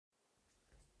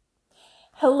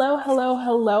Hello, hello,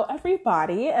 hello,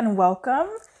 everybody, and welcome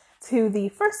to the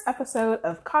first episode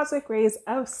of Cosmic Rays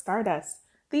of Stardust,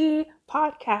 the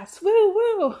podcast. Woo,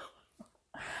 woo.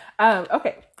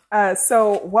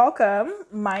 So welcome.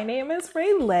 My name is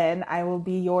Raylyn. I will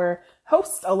be your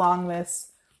host along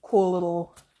this cool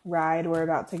little ride we're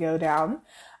about to go down.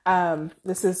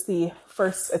 This is the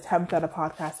first attempt at a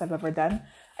podcast I've ever done.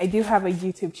 I do have a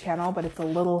YouTube channel, but it's a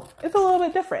little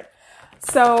bit different.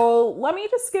 So let me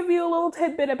just give you a little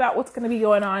tidbit about what's going to be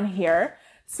going on here.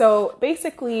 So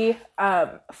basically,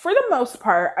 for the most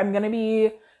part, I'm going to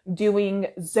be doing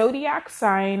zodiac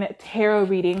sign tarot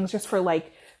readings just for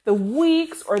like the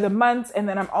weeks or the months. And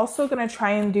then I'm also going to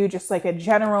try and do just like a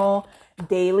general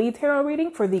daily tarot reading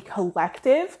for the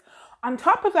collective. On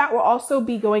top of that, we'll also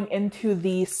be going into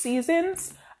the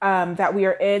seasons that we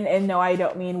are in. And no, I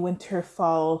don't mean winter,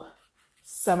 fall,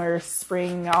 summer,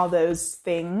 spring, all those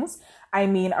things. I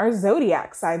mean our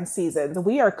zodiac sign seasons.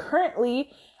 We are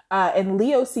currently in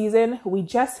Leo season. We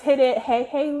just hit it.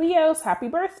 Hey, Leos, happy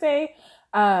birthday.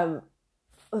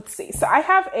 Let's see. So I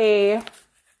have a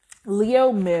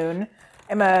Leo moon.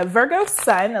 I'm a Virgo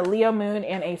sun, a Leo moon,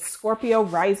 and a Scorpio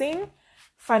rising.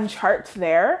 Fun chart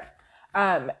there.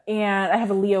 And I have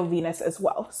a Leo Venus as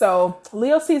well. So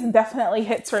Leo season definitely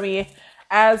hits for me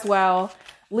as well.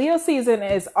 Leo season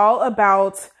is all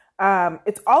about,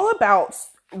 it's all about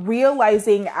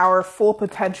realizing our full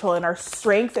potential and our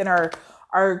strength and our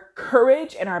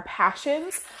courage and our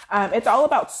passions. It's all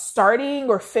about starting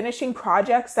or finishing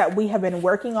projects that we have been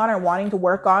working on or wanting to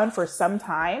work on for some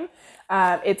time.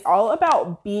 It's all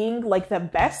about being like the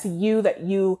best you that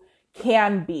you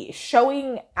can be,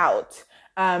 showing out,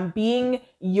 being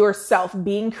yourself,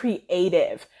 being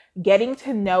creative, getting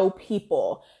to know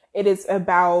people. It is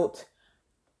about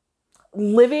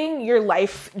living your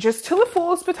life just to the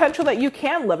fullest potential that you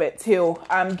can live it to.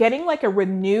 Getting like a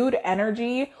renewed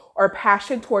energy or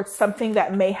passion towards something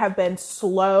that may have been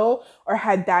slow or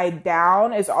had died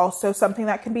down is also something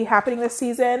that can be happening this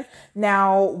season.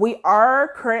 Now, we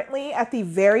are currently at the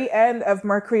very end of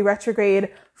Mercury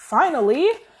retrograde, finally.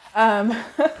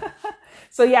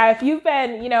 So yeah, if you've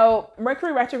been,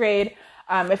 Mercury retrograde,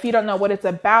 if you don't know what it's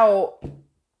about,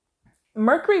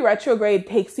 Mercury retrograde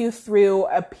takes you through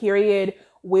a period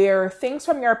where things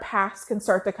from your past can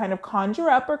start to kind of conjure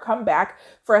up or come back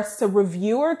for us to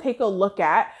review or take a look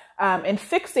at and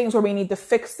fix things where we need to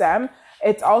fix them.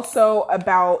 It's also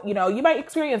about, you might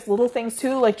experience little things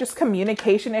too, like just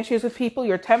communication issues with people.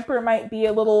 Your temper might be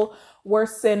a little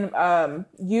worse than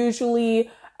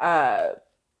usually.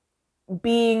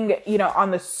 Being,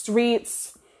 on the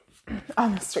streets,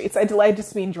 I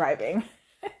just mean driving.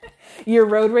 Your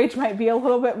road rage might be a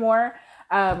little bit more,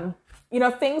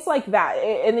 things like that.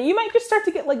 And you might just start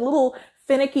to get like little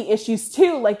finicky issues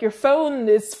too. Like your phone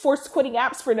is forced quitting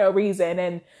apps for no reason.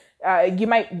 And you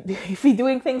might be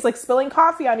doing things like spilling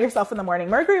coffee on yourself in the morning.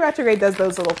 Mercury retrograde does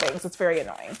those little things. It's very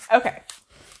annoying. Okay.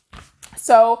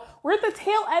 So we're at the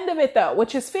tail end of it though,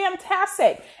 which is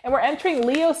fantastic. And we're entering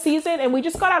Leo season, and we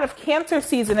just got out of Cancer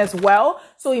season as well.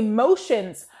 So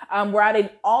emotions, we're at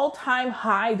an all-time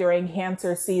high during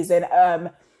Cancer season.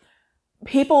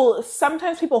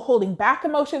 Sometimes people holding back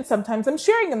emotions, sometimes I'm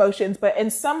sharing emotions, but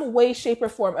in some way, shape, or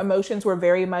form, emotions were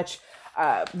very much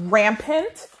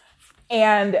rampant.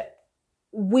 And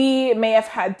we may have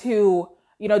had to,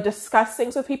 discuss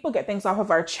things with people, get things off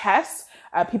of our chest.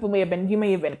 You may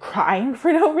have been crying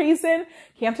for no reason.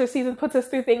 Cancer season puts us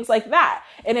through things like that.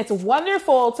 And it's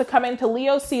wonderful to come into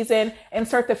Leo season and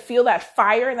start to feel that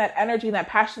fire and that energy and that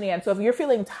passion again. So if you're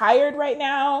feeling tired right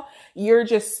now, you're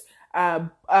just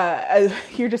annoyed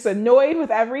with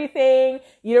everything.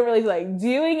 You don't really feel like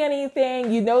doing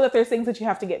anything. You know that there's things that you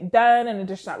have to get done and it's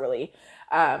just not really,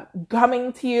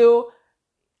 coming to you.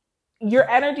 Your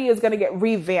energy is going to get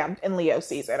revamped in Leo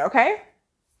season. Okay.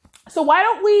 So why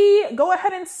don't we go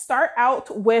ahead and start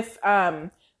out with I'm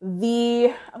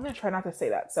going to try not to say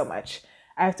that so much.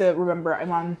 I have to remember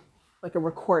I'm on like a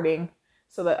recording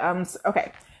so that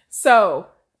okay. So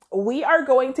we are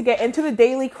going to get into the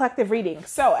daily collective reading.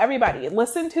 So everybody,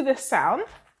 listen to this sound.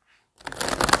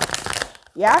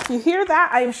 Yeah, if you hear that,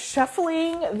 I'm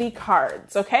shuffling the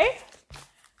cards, okay?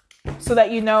 So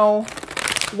that you know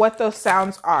what those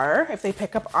sounds are if they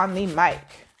pick up on the mic.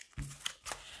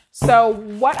 So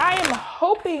what I am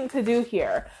hoping to do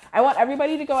here, I want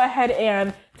everybody to go ahead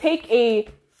and take a,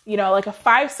 like a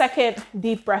 5-second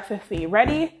deep breath with me.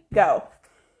 Ready? Go.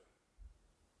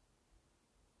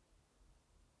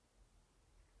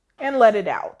 And let it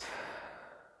out.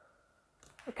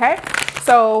 Okay?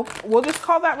 So we'll just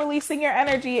call that releasing your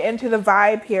energy into the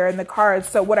vibe here in the cards.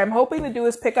 So what I'm hoping to do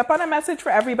is pick up on a message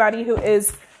for everybody who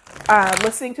is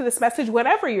listening to this message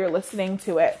whenever you're listening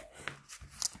to it.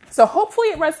 So hopefully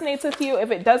it resonates with you.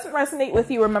 If it doesn't resonate with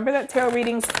you, remember that tarot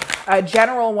readings,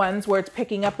 general ones where it's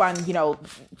picking up on,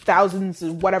 thousands,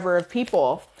 whatever of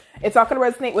people, it's not going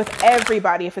to resonate with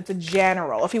everybody if it's a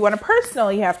general. If you want a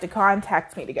personal, you have to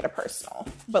contact me to get a personal.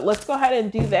 But let's go ahead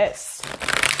and do this.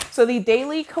 So the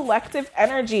daily collective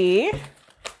energy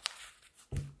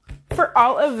for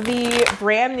all of the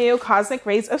brand new Cosmic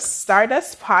Rays of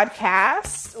Stardust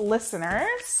podcast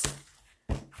listeners.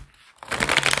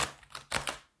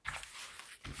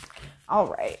 All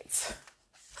right.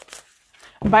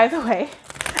 By the way,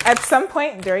 at some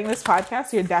point during this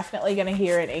podcast, you're definitely going to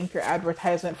hear an Anchor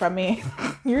advertisement from me.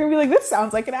 You're going to be like, this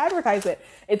sounds like an advertisement.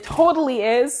 It totally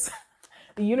is.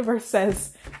 The universe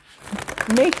says,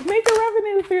 make a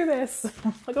revenue through this.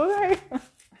 Like, okay.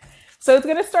 So it's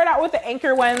going to start out with the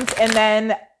Anchor ones. And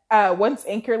then once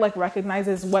Anchor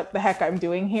recognizes what the heck I'm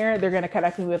doing here, they're going to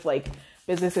connect me with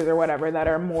businesses or whatever that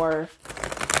are more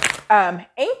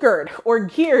anchored or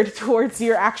geared towards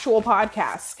your actual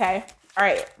podcast. Okay. All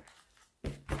right.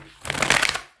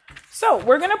 So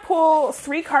we're going to pull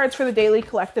 3 cards for the daily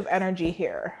collective energy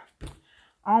here.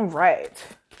 All right.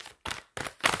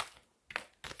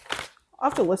 I'll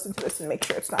have to listen to this and make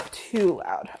sure it's not too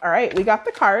loud. All right. We got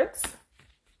the cards.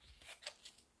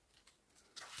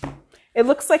 It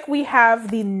looks like we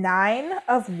have the 9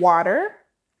 of Water,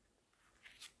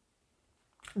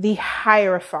 the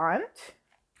Hierophant,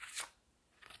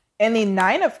 and the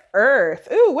 9 of Earth.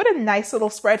 Ooh, what a nice little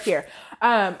spread here.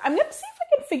 I'm going to see if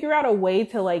I can figure out a way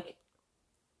to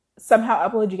somehow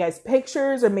upload you guys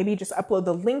pictures, or maybe just upload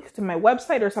the link to my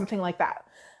website or something like that.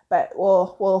 But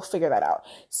we'll figure that out.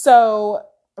 So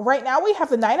right now we have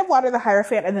the 9 of Water, the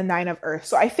Hierophant, and the 9 of Earth.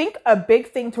 So I think a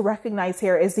big thing to recognize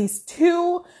here is these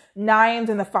 2 9s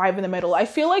and the 5 in the middle. I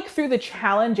feel like through the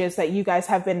challenges that you guys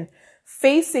have been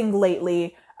facing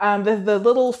lately, the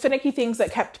little finicky things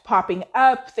that kept popping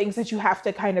up, things that you have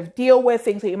to kind of deal with,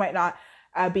 things that you might not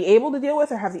be able to deal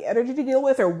with or have the energy to deal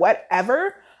with or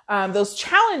whatever, those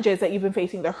challenges that you've been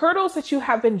facing, the hurdles that you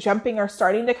have been jumping are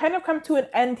starting to kind of come to an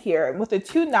end here. And with the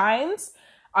 2 9s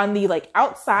on the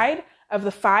outside of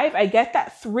the 5, I get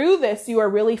that through this, you are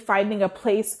really finding a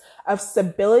place of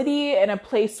stability and a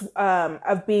place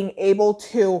of being able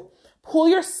to pull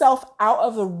yourself out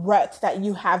of the rut that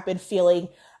you have been feeling,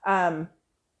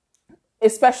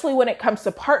 especially when it comes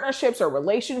to partnerships or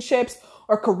relationships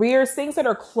or careers, things that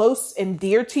are close and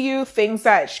dear to you, things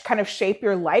that kind of shape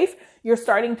your life. You're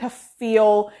starting to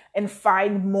feel and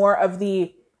find more of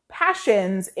the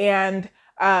passions, and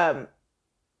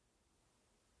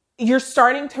you're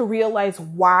starting to realize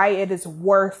why it is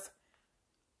worth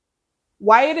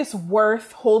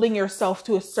holding yourself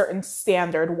to a certain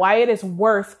standard, why it is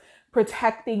worth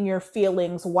protecting your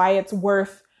feelings, why it's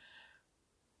worth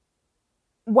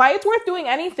doing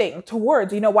anything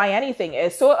towards, why anything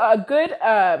is. So a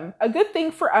good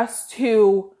thing for us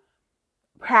to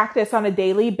practice on a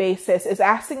daily basis is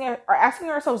asking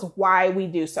ourselves why we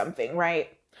do something, right?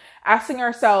 Asking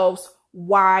ourselves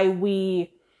why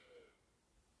we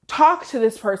talk to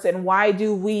this person. Why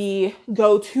do we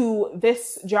go to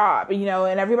this job?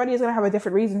 And everybody is going to have a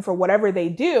different reason for whatever they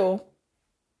do.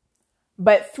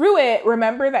 But through it,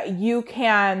 remember that you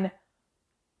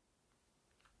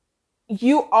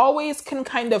always can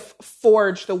kind of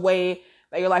forge the way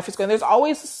that your life is going. There's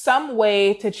always some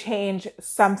way to change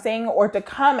something or to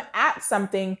come at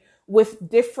something with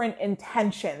different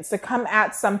intentions, to come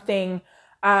at something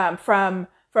from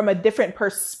a different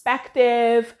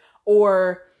perspective,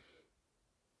 or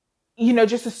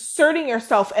just asserting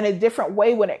yourself in a different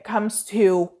way when it comes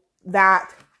to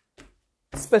that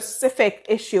specific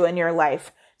issue in your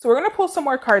life. So we're going to pull some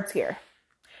more cards here.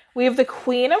 We have the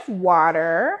Queen of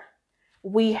Water,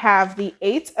 we have the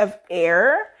 8 of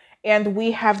Air, and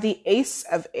we have the Ace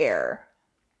of Air.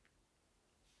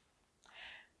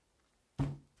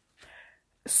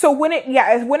 So when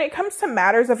it comes to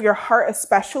matters of your heart,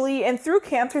 especially, and through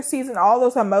Cancer season, all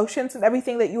those emotions and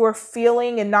everything that you are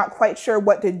feeling and not quite sure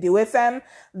what to do with them,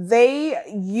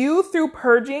 you through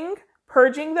purging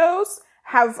those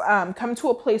have come to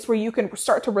a place where you can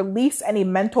start to release any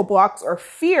mental blocks or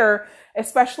fear,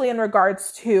 especially in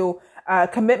regards to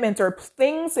commitments or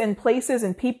things and places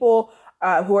and people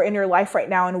who are in your life right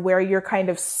now, and where you're kind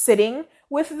of sitting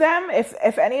with them.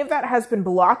 If any of that has been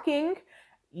blocking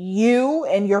you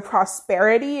and your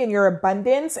prosperity and your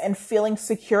abundance and feeling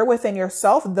secure within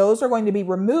yourself, those are going to be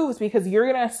removed, because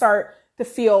you're going to start to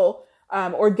feel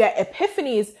or get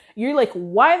epiphanies. You're like,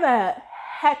 why the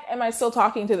heck am I still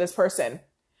talking to this person?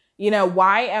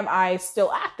 Why am I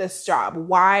still at this job?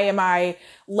 Why am I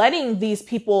letting these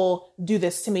people do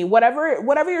this to me?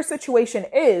 Whatever your situation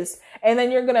is. And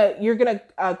then you're going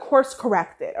to course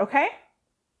correct it. Okay.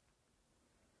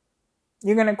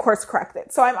 You're going to course correct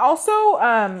it. So I'm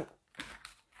also,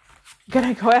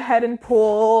 going to go ahead and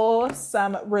pull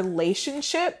some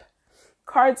relationship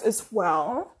cards as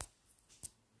well.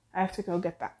 I have to go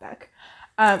get that deck.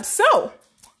 So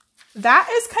that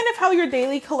is kind of how your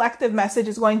daily collective message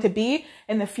is going to be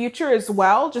in the future as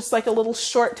well. Just like a little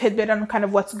short tidbit on kind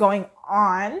of what's going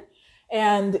on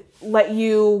and let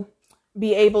you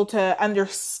be able to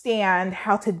understand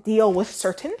how to deal with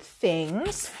certain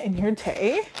things in your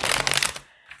day.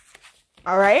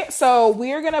 All right. So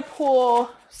we are going to pull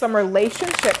some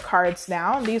relationship cards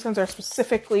now. And these ones are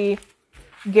specifically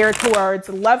geared towards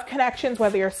love connections,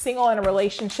 whether you're single in a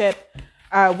relationship,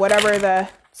 whatever the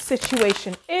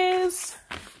situation is.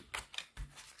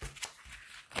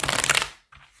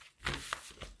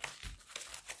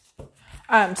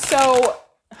 So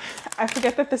I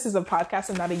forget that this is a podcast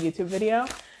and not a YouTube video.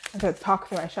 I'm going to talk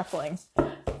through my shuffling.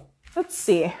 Let's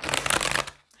see.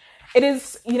 It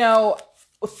is,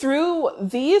 through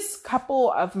these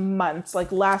couple of months,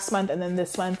 like last month and then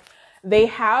this month, they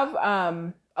have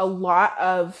a lot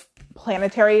of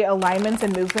planetary alignments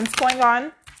and movements going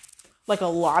on, like a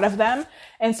lot of them.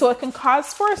 And so it can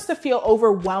cause for us to feel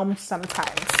overwhelmed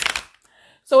sometimes.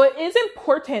 So it is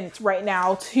important right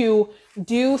now to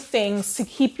do things to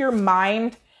keep your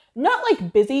mind not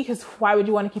like busy, because why would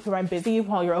you want to keep your mind busy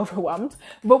while you're overwhelmed,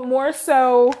 but more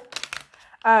so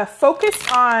focus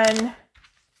on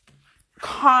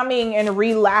calming and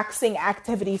relaxing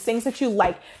activities, things that you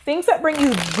like, things that bring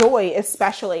you joy,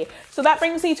 especially. So that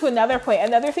brings me to another point.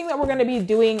 Another thing that we're going to be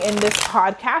doing in this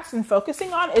podcast and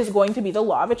focusing on is going to be the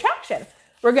law of attraction.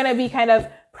 We're going to be kind of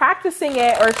practicing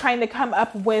it or trying to come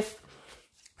up with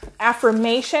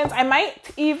affirmations. I might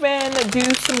even do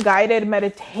some guided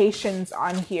meditations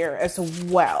on here as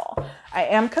well. I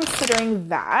am considering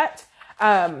that.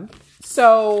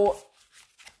 So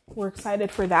we're excited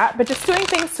for that, but just doing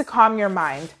things to calm your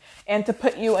mind and to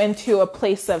put you into a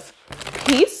place of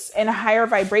peace and a higher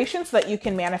vibration so that you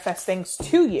can manifest things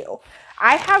to you.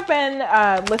 I have been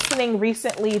listening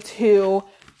recently to,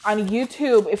 on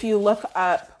YouTube, if you look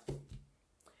up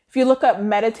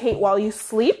meditate while you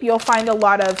sleep, you'll find a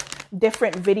lot of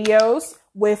different videos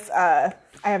with, I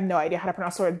have no idea how to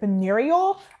pronounce the word,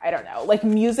 binaural, I don't know, like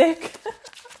music,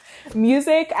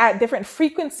 music at different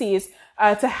frequencies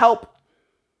to help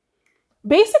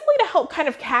kind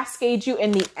of cascade you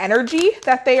in the energy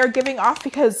that they are giving off,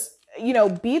 because,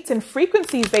 beats and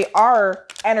frequencies, they are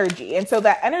energy. And so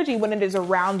that energy, when it is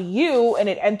around you and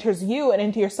it enters you and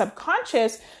into your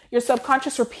subconscious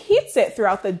repeats it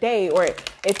throughout the day, or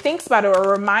it thinks about it, or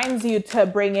reminds you to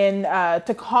bring in,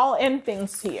 to call in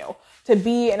things to you, to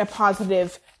be in a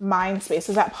positive mind space.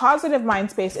 So that positive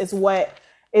mind space is what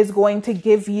is going to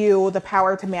give you the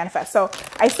power to manifest. So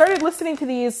I started listening to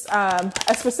these, a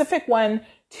specific one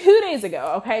 2 days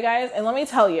ago. Okay, guys. And let me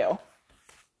tell you,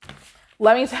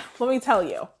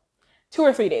 2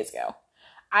 or 3 days ago,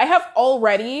 I have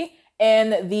already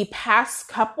in the past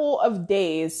couple of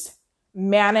days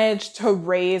managed to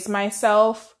raise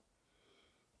myself,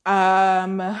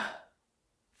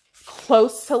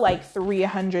 close to like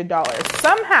 $300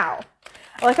 somehow.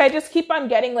 Like I just keep on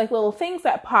getting like little things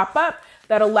that pop up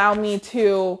that allow me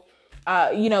to,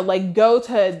 like go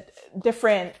to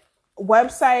different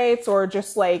websites, or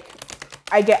just like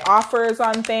I get offers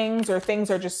on things, or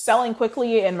things are just selling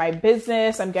quickly in my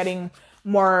business. I'm getting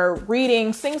more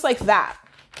readings, things like that.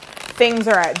 Things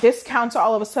are at discounts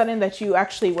all of a sudden that you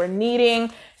actually were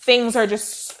needing. Things are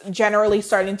just generally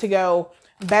starting to go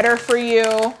better for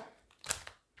you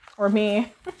or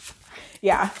me.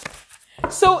 Yeah.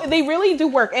 So they really do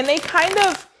work, and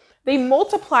they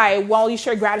multiply while you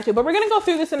share gratitude. But we're going to go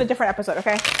through this in a different episode,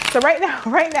 okay? So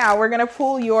right now, we're going to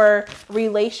pull your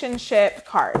relationship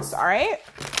cards, all right?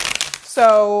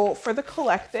 So for the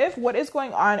collective, what is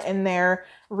going on in their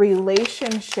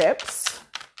relationships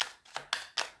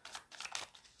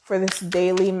for this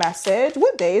daily message?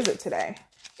 What day is it today?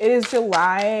 It is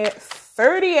July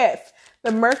 30th.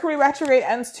 The Mercury retrograde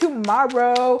ends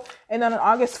tomorrow. And then on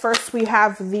August 1st, we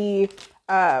have the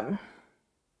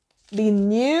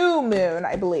new moon,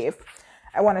 I believe.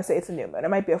 I want to say it's a new moon. It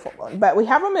might be a full moon, but we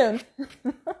have a moon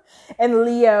in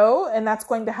Leo, and that's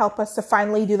going to help us to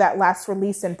finally do that last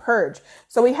release and purge.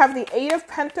 So we have the 8 of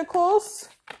Pentacles.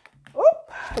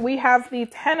 Oop. We have the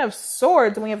 10 of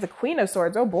Swords, and we have the Queen of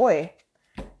Swords. Oh boy.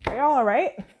 Are y'all all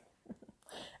right?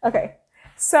 Okay.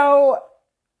 So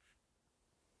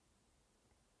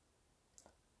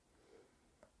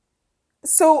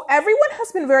So everyone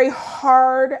has been very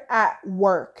hard at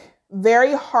work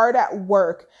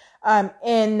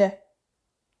in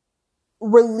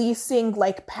releasing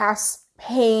like past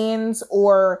pains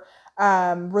or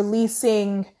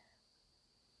releasing,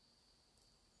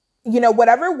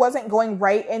 whatever wasn't going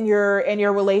right in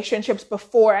your relationships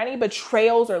before, any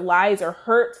betrayals or lies or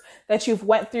hurt that you've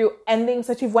went through, endings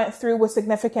that you've went through with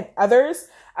significant others.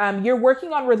 You're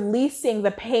working on releasing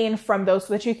the pain from those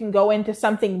so that you can go into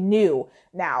something new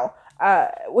now.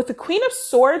 With the Queen of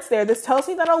Swords there, this tells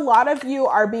me that a lot of you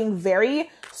are being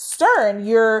very stern.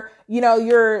 You're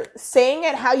saying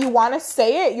it how you want to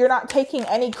say it. You're not taking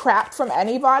any crap from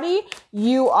anybody.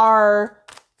 You are,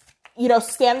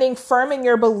 standing firm in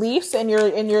your beliefs, and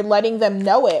you're letting them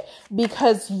know it,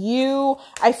 because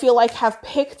I feel like, have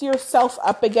picked yourself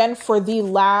up again for the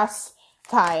last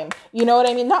time. You know what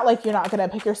I mean? Not like you're not going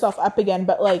to pick yourself up again,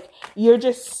 but like you're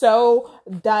just so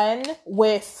done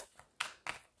with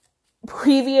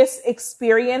previous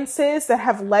experiences that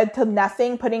have led to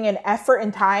nothing, putting in effort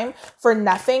and time for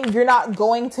nothing. You're not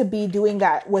going to be doing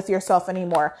that with yourself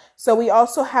anymore. So we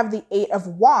also have the 8 of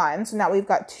Wands. Now we've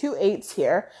got 2 8s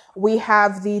here. We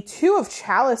have the 2 of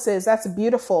Chalices. That's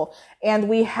beautiful. And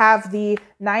we have the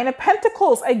 9 of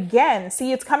Pentacles again.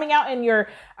 See, it's coming out in your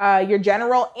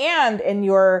general and in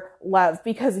your love,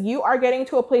 because you are getting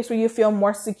to a place where you feel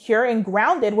more secure and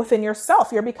grounded within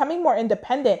yourself. You're becoming more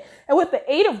independent. And with the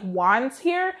 8 of Wands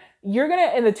here,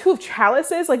 and the 2 of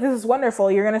Chalices, like, this is wonderful.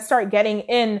 You're going to start getting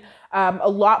in a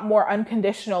lot more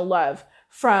unconditional love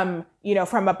from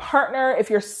a partner. If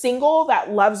you're single,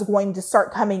 that love's going to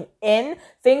start coming in.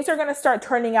 Things are going to start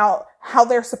turning out how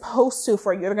they're supposed to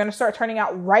for you. They're going to start turning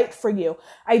out right for you.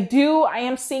 I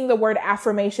am seeing the word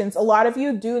affirmations. A lot of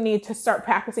you do need to start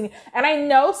practicing. And I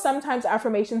know sometimes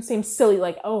affirmations seem silly,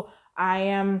 like, oh, I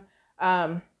am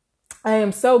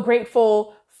so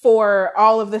grateful for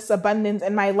all of this abundance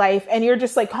in my life. And you're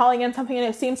just like calling in something and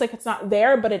it seems like it's not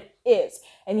there, but it is.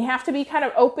 And you have to be kind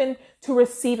of open to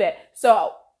receive it.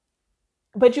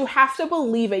 But you have to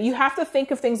believe it. You have to think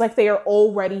of things like they are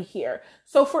already here.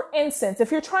 So for instance,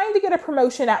 if you're trying to get a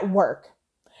promotion at work,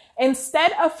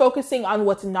 instead of focusing on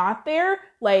what's not there,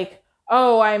 like,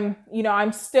 oh,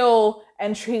 I'm still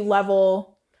entry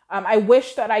level. I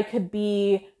wish that I could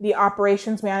be the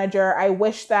operations manager. I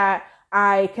wish that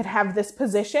I could have this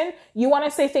position. You want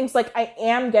to say things like, I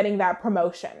am getting that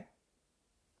promotion.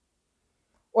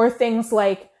 Or things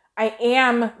like, I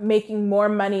am making more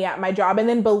money at my job, and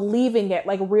then believing it,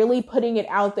 like really putting it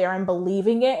out there and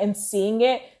believing it and seeing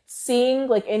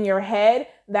like in your head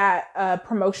that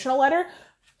promotional letter.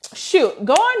 Shoot,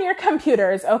 go on your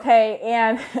computers, okay,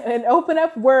 and open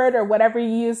up Word or whatever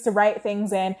you use to write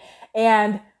things in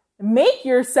and make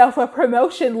yourself a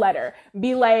promotion letter.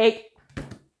 Be like,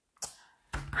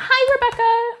 hi,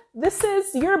 Rebecca. This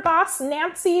is your boss,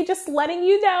 Nancy, just letting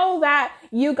you know that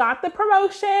you got the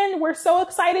promotion. We're so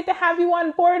excited to have you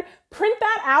on board. Print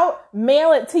that out,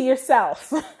 mail it to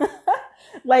yourself.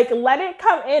 Like, let it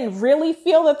come in. Really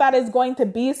feel that is going to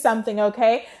be something,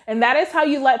 okay? And that is how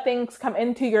you let things come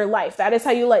into your life. That is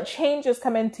how you let changes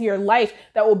come into your life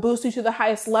that will boost you to the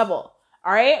highest level.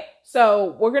 All right.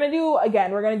 So we're going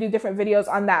to do different videos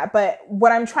on that. But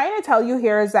what I'm trying to tell you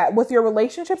here is that with your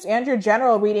relationships and your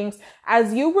general readings,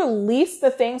 as you release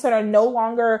the things that are no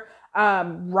longer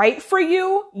right for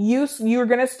you, you're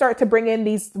going to start to bring in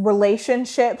these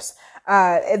relationships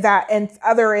that and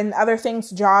other things,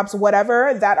 jobs,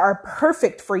 whatever, that are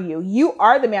perfect for you. You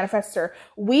are the manifester.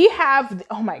 We have,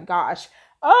 oh my gosh.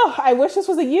 Oh, I wish this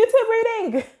was a YouTube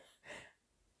reading.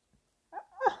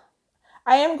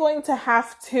 I am going to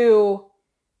have to,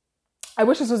 I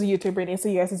wish this was a YouTube reading so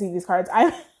you guys can see these cards.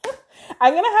 I'm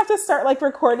going to have to start like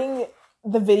recording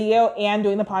the video and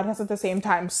doing the podcast at the same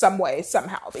time, some way,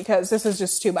 somehow, because this is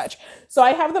just too much. So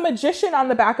I have the Magician on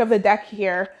the back of the deck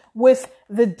here with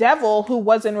the Devil, who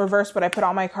was in reverse, but I put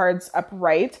all my cards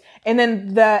upright. And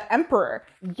then the Emperor.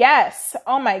 Yes.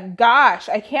 Oh my gosh.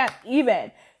 I can't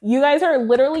even. You guys are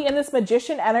literally in this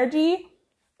Magician energy.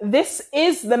 This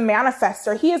is the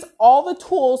manifester. He has all the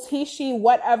tools, he, she,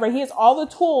 whatever. He has all the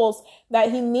tools that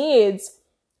he needs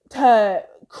to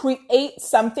create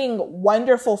something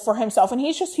wonderful for himself. And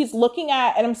he's looking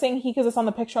at, and I'm saying he because it's on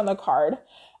the picture on the card.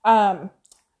 I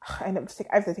have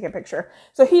to take a picture.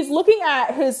 So he's looking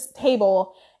at his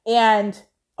table and,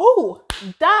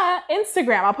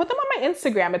 Instagram. I'll put them on my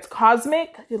Instagram. It's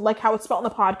Cosmic, like how it's spelled in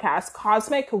the podcast,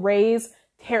 Cosmic Rays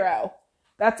Tarot.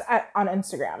 That's on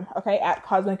Instagram, okay, at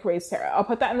Cosmic Rays Tarot. I'll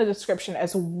put that in the description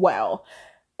as well.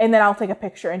 And then I'll take a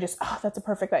picture and just, that's a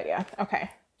perfect idea. Okay,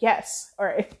 yes, all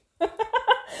right.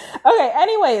 Okay,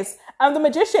 anyways, the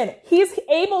magician. He's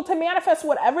able to manifest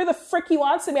whatever the frick he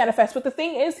wants to manifest. But the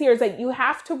thing is here is that you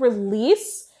have to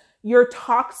release your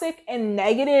toxic and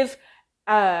negative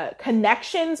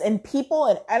connections and people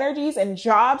and energies and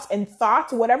jobs and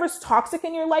thoughts, whatever's toxic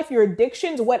in your life, your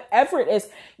addictions, whatever it is,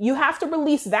 you have to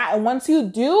release that. And once you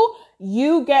do,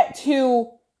 you get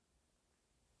to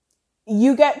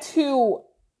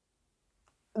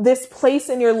this place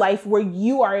in your life where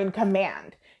you are in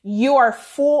command. You are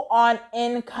full on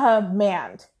in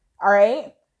command. All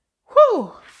right.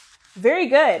 Whew. Very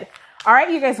good. All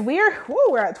right, you guys, we're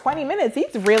at 20 minutes.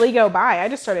 These really go by. I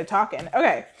just started talking.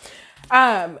 Okay.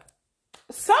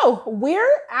 So we're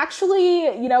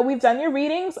actually, we've done your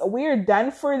readings. We're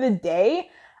done for the day.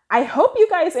 I hope you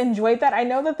guys enjoyed that. I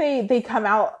know that they come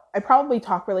out. I probably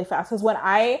talk really fast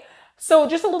because so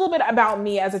just a little bit about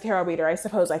me as a tarot reader, I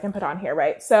suppose I can put on here,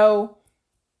 right? So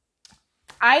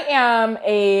I am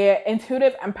a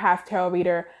intuitive empath tarot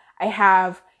reader. I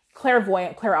have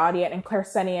clairvoyant, clairaudient, and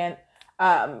clairsentient,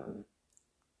 I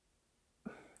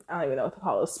don't even know what to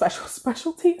call those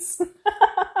specialties,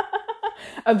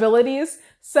 abilities.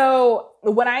 So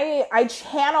when I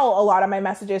channel a lot of my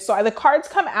messages, so the cards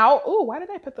come out. Oh, why did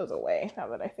I put those away now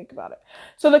that I think about it?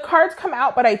 So the cards come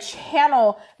out, but I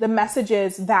channel the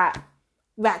messages that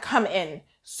come in.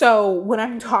 So when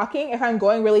I'm talking, if I'm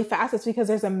going really fast, it's because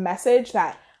there's a message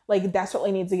that like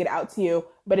desperately needs to get out to you,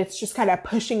 but it's just kind of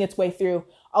pushing its way through.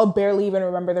 I'll barely even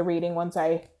remember the reading once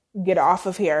I get off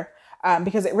of here,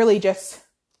 because it really just,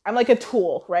 I'm like a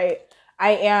tool, right?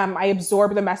 I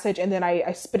absorb the message and then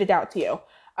I spit it out to you.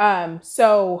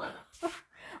 So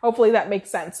hopefully that makes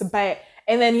sense. And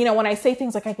then, when I say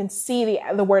things like I can see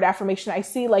the word affirmation, I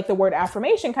see like the word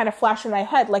affirmation kind of flash in my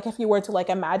head, like if you were to like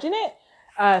imagine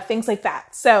it, things like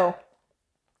that. So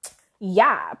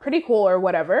yeah, pretty cool or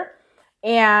whatever.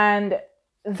 And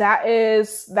that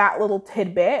is that little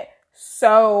tidbit.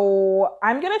 So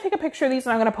I'm going to take a picture of these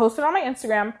and I'm going to post it on my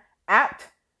Instagram at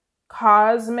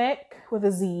Cosmic with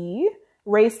a Z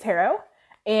Rays Tarot.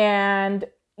 And,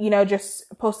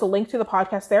 just post a link to the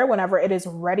podcast there whenever it is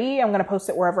ready. I'm going to post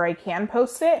it wherever I can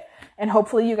post it. And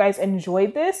hopefully you guys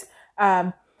enjoyed this.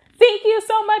 Thank you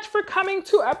so much for coming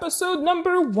to episode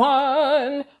number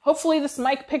 1. Hopefully this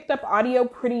mic picked up audio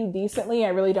pretty decently. I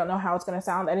really don't know how it's going to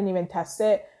sound. I didn't even test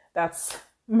it. That's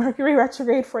Mercury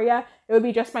retrograde for you. It would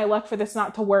be just my luck for this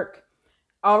not to work.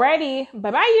 Alrighty.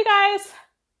 Bye-bye, you guys.